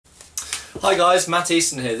Hi guys, Matt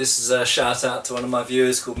Easton here. This is a shout out to one of my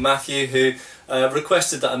viewers called Matthew who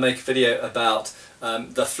requested that I make a video about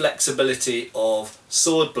the flexibility of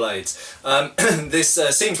sword blades. This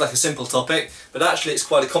seems like a simple topic, but actually it's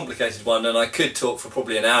quite a complicated one, and I could talk for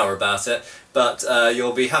probably an hour about it, but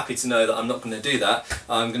you'll be happy to know that I'm not going to do that.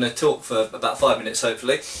 I'm going to talk for about 5 minutes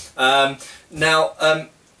hopefully.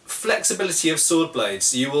 Flexibility of sword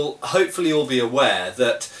blades. You will hopefully all be aware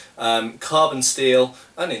that carbon steel,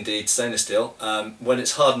 and indeed stainless steel, when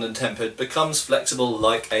it's hardened and tempered, becomes flexible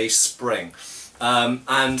like a spring.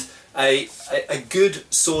 And a good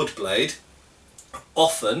sword blade,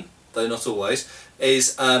 often, though not always,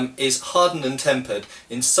 is hardened and tempered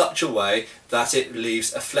in such a way that it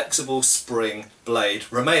leaves a flexible spring blade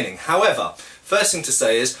remaining. However, first thing to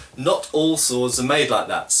say is not all swords are made like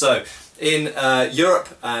that. So in Europe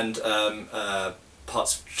and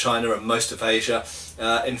parts of China and most of Asia,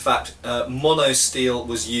 in fact, mono steel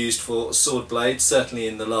was used for sword blades, certainly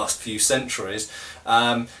in the last few centuries,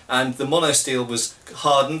 and the mono steel was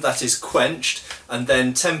hardened, that is quenched, and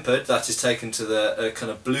then tempered, that is taken to the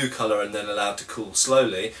kind of blue colour and then allowed to cool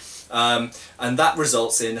slowly. And that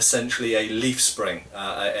results in essentially a leaf spring,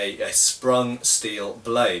 a sprung steel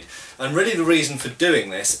blade. And really the reason for doing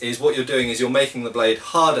this is what you're doing is you're making the blade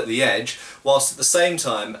hard at the edge, whilst at the same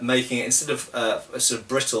time making it, instead of sort of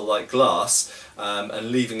brittle like glass,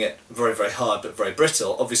 and leaving it very, very hard but very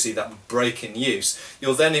brittle, obviously that would break in use.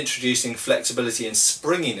 You're then introducing flexibility and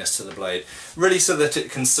springiness to the blade, really so that it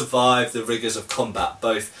can survive the rigours of combat,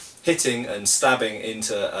 both hitting and stabbing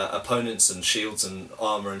into opponents and shields and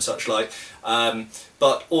armour and such like,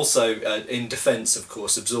 but also in defence, of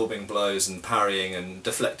course, absorbing blows and parrying and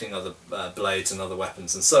deflecting other blades and other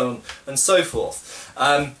weapons and so on and so forth.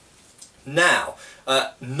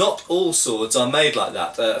 Not all swords are made like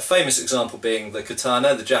that. A famous example being the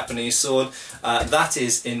katana, the Japanese sword. That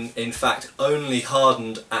is in fact only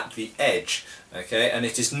hardened at the edge, okay, and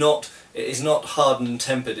it is not hardened and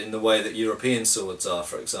tempered in the way that European swords are,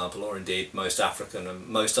 for example, or indeed most African and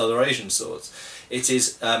most other Asian swords. It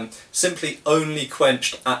is simply only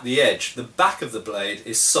quenched at the edge. The back of the blade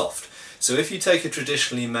is soft. So if you take a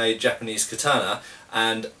traditionally made Japanese katana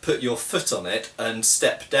and put your foot on it and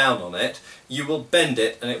step down on it, you will bend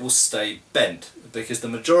it and it will stay bent, because the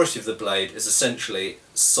majority of the blade is essentially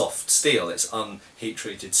soft steel. It's unheat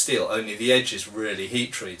treated steel, only the edge is really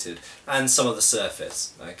heat treated and some of the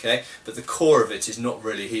surface, okay, but the core of it is not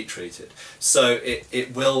really heat treated, so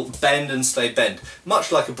it will bend and stay bent,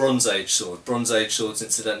 much like a Bronze Age sword. Bronze Age swords,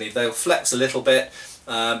 incidentally, they'll flex a little bit,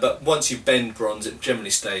 but once you bend bronze it generally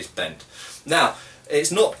stays bent. Now,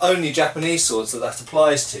 it's not only Japanese swords that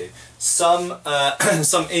applies to. Some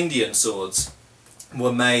Indian swords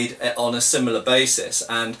were made on a similar basis,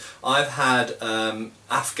 and I've had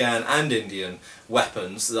Afghan and Indian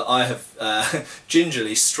weapons that I have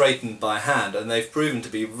gingerly straightened by hand, and they've proven to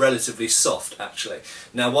be relatively soft actually.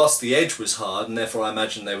 Now, whilst the edge was hard, and therefore I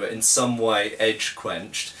imagine they were in some way edge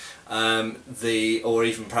quenched, or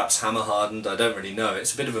even perhaps hammer hardened, I don't really know.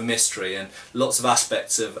 It's a bit of a mystery, and lots of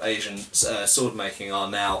aspects of Asian sword making are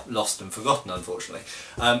now lost and forgotten, unfortunately.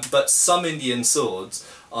 But some Indian swords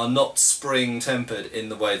are not spring tempered in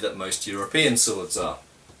the way that most European swords are.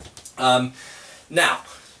 Now,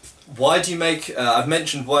 why do you make, I've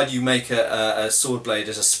mentioned why do you make a sword blade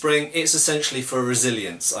as a spring. It's essentially for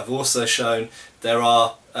resilience. I've also shown there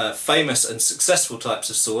are famous and successful types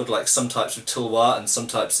of sword, like some types of tulwar and some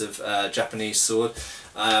types of Japanese sword,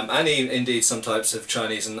 and indeed some types of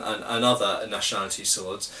Chinese and other nationality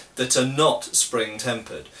swords that are not spring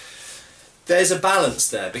tempered. There's a balance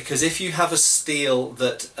there, because if you have a steel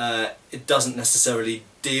that it doesn't necessarily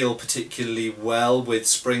deal particularly well with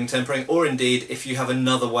spring tempering, or indeed if you have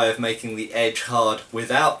another way of making the edge hard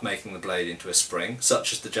without making the blade into a spring,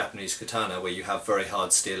 such as the Japanese katana, where you have very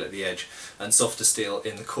hard steel at the edge and softer steel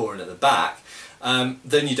in the core and at the back,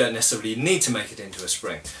 then you don't necessarily need to make it into a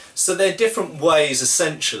spring. So there are different ways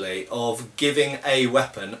essentially of giving a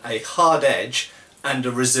weapon a hard edge and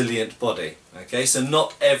a resilient body. Okay, so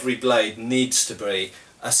not every blade needs to be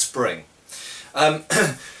a spring.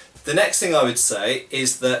 The next thing I would say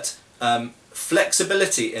is that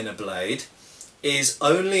flexibility in a blade is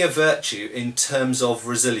only a virtue in terms of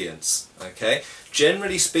resilience. Okay,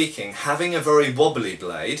 generally speaking, having a very wobbly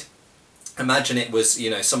blade, imagine it was,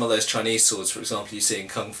 you know, some of those Chinese swords, for example, you see in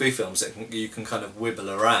kung fu films that you can kind of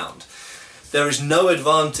wibble around. There is no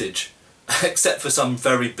advantage, except for some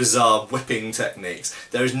very bizarre whipping techniques,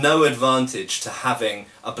 there is no advantage to having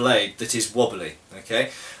a blade that is wobbly,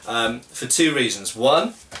 okay? For two reasons.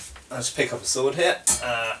 One, let's pick up a sword here,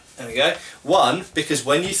 there we go. One, because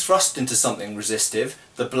when you thrust into something resistive,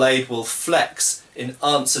 the blade will flex in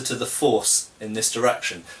answer to the force in this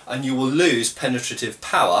direction, and you will lose penetrative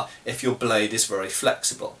power if your blade is very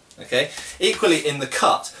flexible. Okay? Equally in the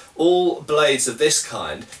cut, all blades of this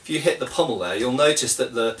kind, if you hit the pommel there, you'll notice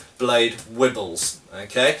that the blade wibbles,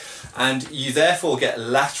 okay? And you therefore get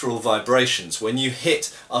lateral vibrations. When you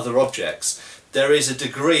hit other objects, there is a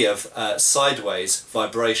degree of sideways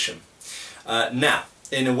vibration. Now,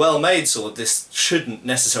 in a well-made sword this shouldn't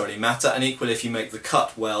necessarily matter, and equally if you make the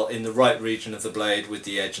cut well in the right region of the blade with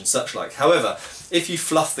the edge and such like. However, if you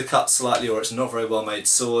fluff the cut slightly, or it's not a very well-made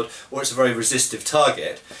sword, or it's a very resistive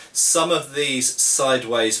target, some of these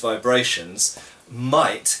sideways vibrations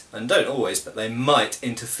might, and don't always, but they might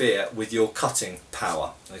interfere with your cutting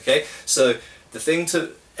power. Okay, so the thing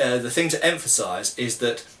to emphasize is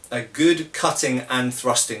that a good cutting and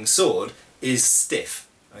thrusting sword is stiff.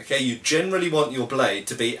 Okay, you generally want your blade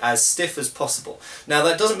to be as stiff as possible. Now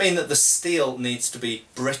that doesn't mean that the steel needs to be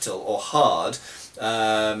brittle or hard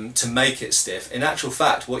to make it stiff. In actual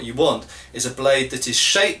fact, what you want is a blade that is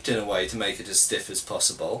shaped in a way to make it as stiff as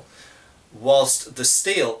possible, whilst the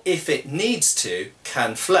steel, if it needs to,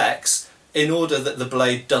 can flex in order that the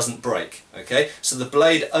blade doesn't break. Okay, so the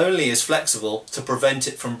blade only is flexible to prevent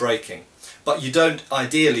it from breaking. But you don't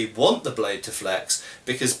ideally want the blade to flex,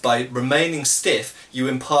 because by remaining stiff you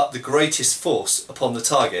impart the greatest force upon the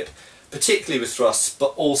target, particularly with thrusts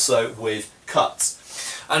but also with cuts.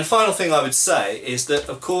 And final thing I would say is that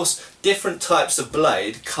of course different types of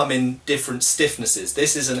blade come in different stiffnesses.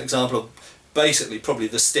 This is an example of basically probably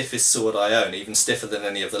the stiffest sword I own, even stiffer than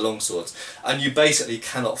any of the long swords, and you basically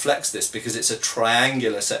cannot flex this because it's a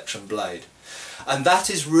triangular section blade. And that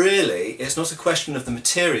is really, it's not a question of the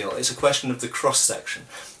material, it's a question of the cross-section.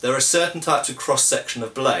 There are certain types of cross-section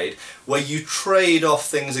of blade where you trade off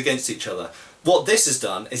things against each other. What this has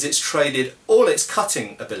done is it's traded all its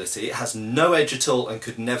cutting ability, it has no edge at all and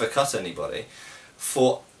could never cut anybody,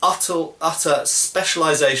 for utter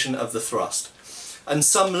specialisation of the thrust. And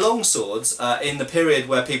some long swords, in the period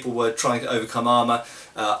where people were trying to overcome armour,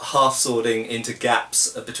 half-swording into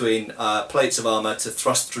gaps between plates of armour to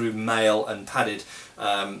thrust through mail and padded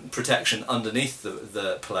protection underneath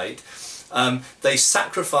the plate, they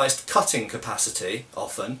sacrificed cutting capacity,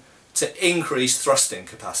 often, to increase thrusting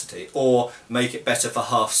capacity, or make it better for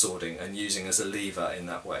half-swording and using as a lever in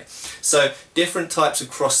that way. So different types of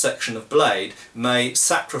cross-section of blade may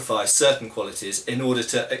sacrifice certain qualities in order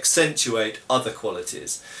to accentuate other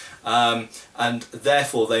qualities, and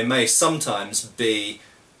therefore they may sometimes be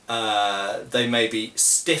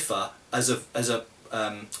stiffer as a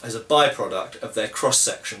byproduct of their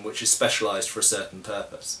cross-section, which is specialised for a certain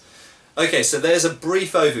purpose. Okay, so there's a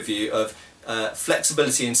brief overview of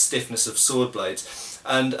flexibility and stiffness of sword blades,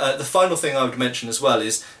 and the final thing I would mention as well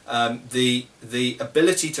is the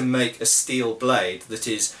ability to make a steel blade that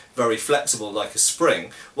is very flexible like a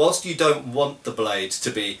spring. Whilst you don't want the blade to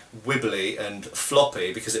be wibbly and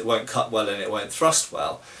floppy because it won't cut well and it won't thrust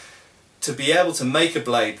well, to be able to make a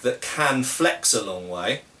blade that can flex a long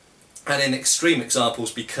way, and in extreme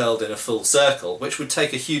examples be curled in a full circle, which would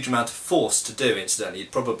take a huge amount of force to do incidentally.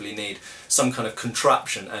 You'd probably need some kind of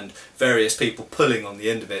contraption and various people pulling on the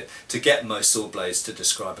end of it to get most sword blades to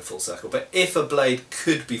describe a full circle. But if a blade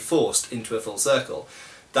could be forced into a full circle,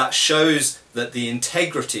 that shows that the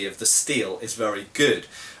integrity of the steel is very good.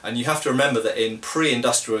 And you have to remember that in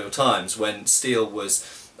pre-industrial times, when steel was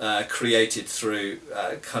created through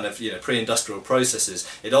pre-industrial processes,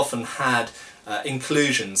 it often had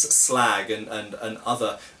inclusions, slag and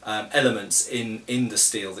other elements in the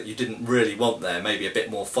steel that you didn't really want there, maybe a bit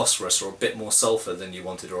more phosphorus or a bit more sulfur than you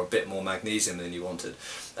wanted, or a bit more magnesium than you wanted.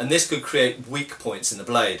 And this could create weak points in the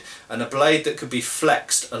blade, and a blade that could be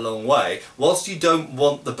flexed a long way, whilst you don't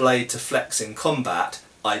want the blade to flex in combat,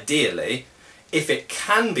 ideally, if it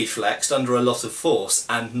can be flexed under a lot of force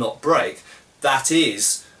and not break, that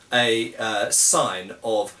is a sign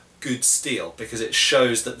of good steel, because it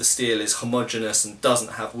shows that the steel is homogeneous and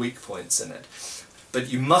doesn't have weak points in it. But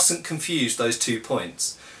you mustn't confuse those 2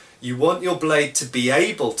 points. You want your blade to be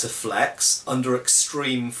able to flex under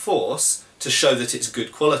extreme force to show that it's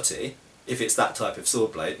good quality, if it's that type of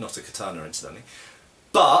sword blade, not a katana incidentally.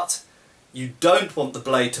 But you don't want the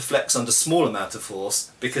blade to flex under small amount of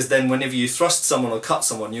force, because then whenever you thrust someone or cut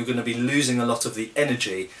someone, you're going to be losing a lot of the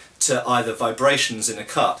energy to either vibrations in a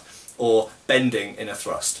cut or bending in a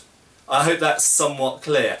thrust. I hope that's somewhat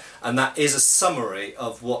clear, and that is a summary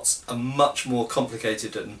of what's a much more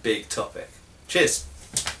complicated and big topic. Cheers!